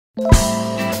Hi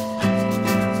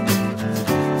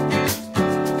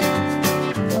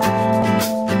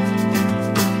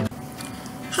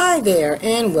there,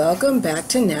 and welcome back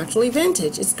to Naturally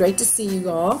Vintage. It's great to see you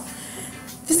all.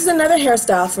 This is another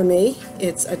hairstyle for me.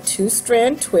 It's a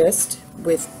two-strand twist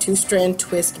with two-strand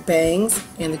twist bangs,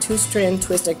 and the two-strand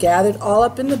twists are gathered all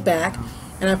up in the back,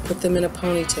 and I put them in a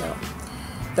ponytail.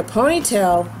 The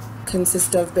ponytail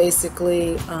consists of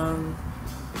basically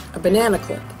a banana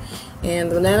clip,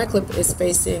 and the banana clip is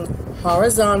facing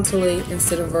horizontally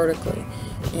instead of vertically.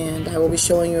 And I will be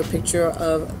showing you a picture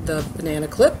of the banana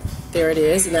clip. There it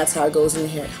is, and that's how it goes in your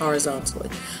hair,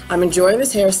 horizontally. I'm enjoying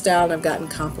this hairstyle, and I've gotten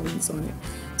compliments on it.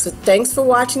 So thanks for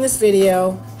watching this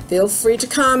video. Feel free to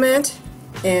comment,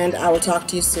 and I will talk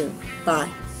to you soon. Bye.